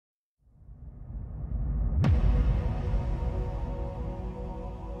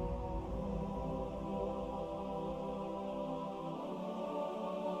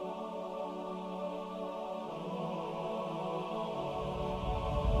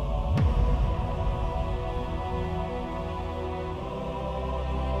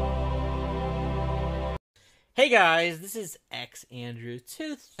Hey guys, this is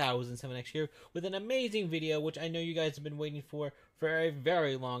XAndrew2007X here with an amazing video which I know you guys have been waiting for a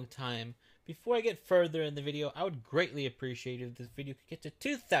very long time. Before I get further in the video, I would greatly appreciate if this video could get to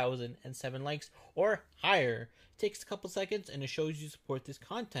 2007 likes or higher. It takes a couple seconds and it shows you support this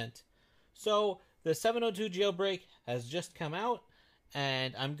content. So, the 702 jailbreak has just come out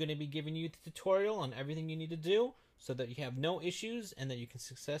and I'm going to be giving you the tutorial on everything you need to do so that you have no issues and that you can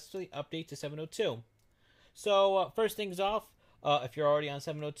successfully update to 702. So, first things off, if you're already on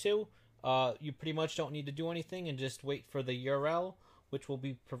 702, you pretty much don't need to do anything and just wait for the URL, which will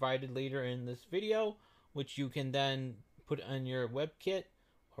be provided later in this video, which you can then put on your Webkit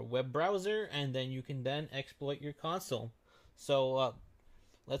or web browser, and then you can then exploit your console. So,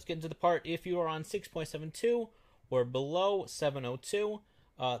 let's get into the part. If you are on 6.72 or below 702,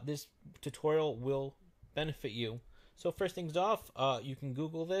 this tutorial will benefit you. So, first things off, you can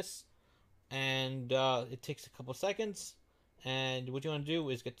Google this. And it takes a couple seconds, and what you want to do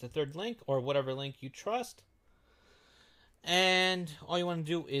is get to the third link or whatever link you trust, and all you want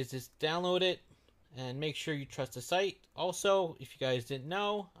to do is just download it and make sure you trust the site. Also, if you guys didn't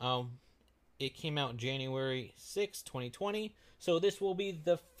know, it came out January 6, 2020, so this will be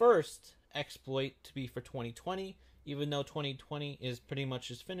the first exploit to be for 2020. Even though 2020 is pretty much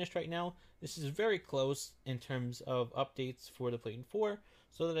just finished right now, this is very close in terms of updates for the PlayStation 4,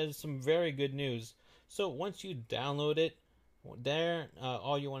 so that is some very good news. So once you download it, there,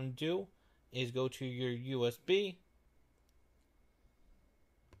 all you want to do is go to your USB,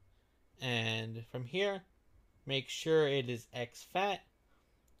 and from here, make sure it is exFAT,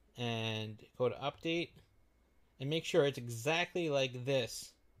 and go to Update, and make sure it's exactly like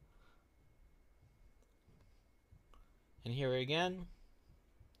this. And here again,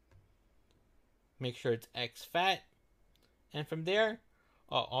 make sure it's exFAT, and from there,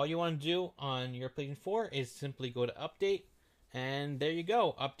 all you want to do on your PlayStation 4 is simply go to Update, and there you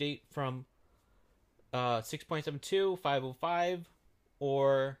go. Update from 6.72, 505,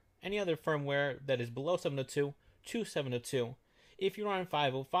 or any other firmware that is below 702 to 702. If you're on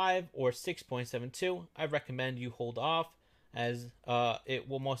 505 or 6.72, I recommend you hold off, as it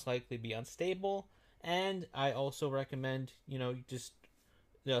will most likely be unstable. And I also recommend,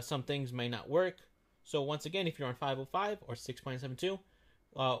 some things may not work. So once again, if you're on 505 or 6.72,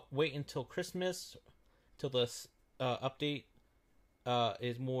 wait until Christmas, till this update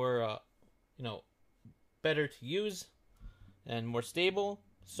is more, better to use and more stable.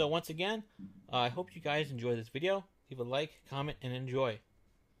 So once again, I hope you guys enjoy this video. Leave a like, comment, and enjoy.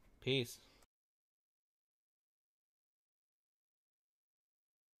 Peace.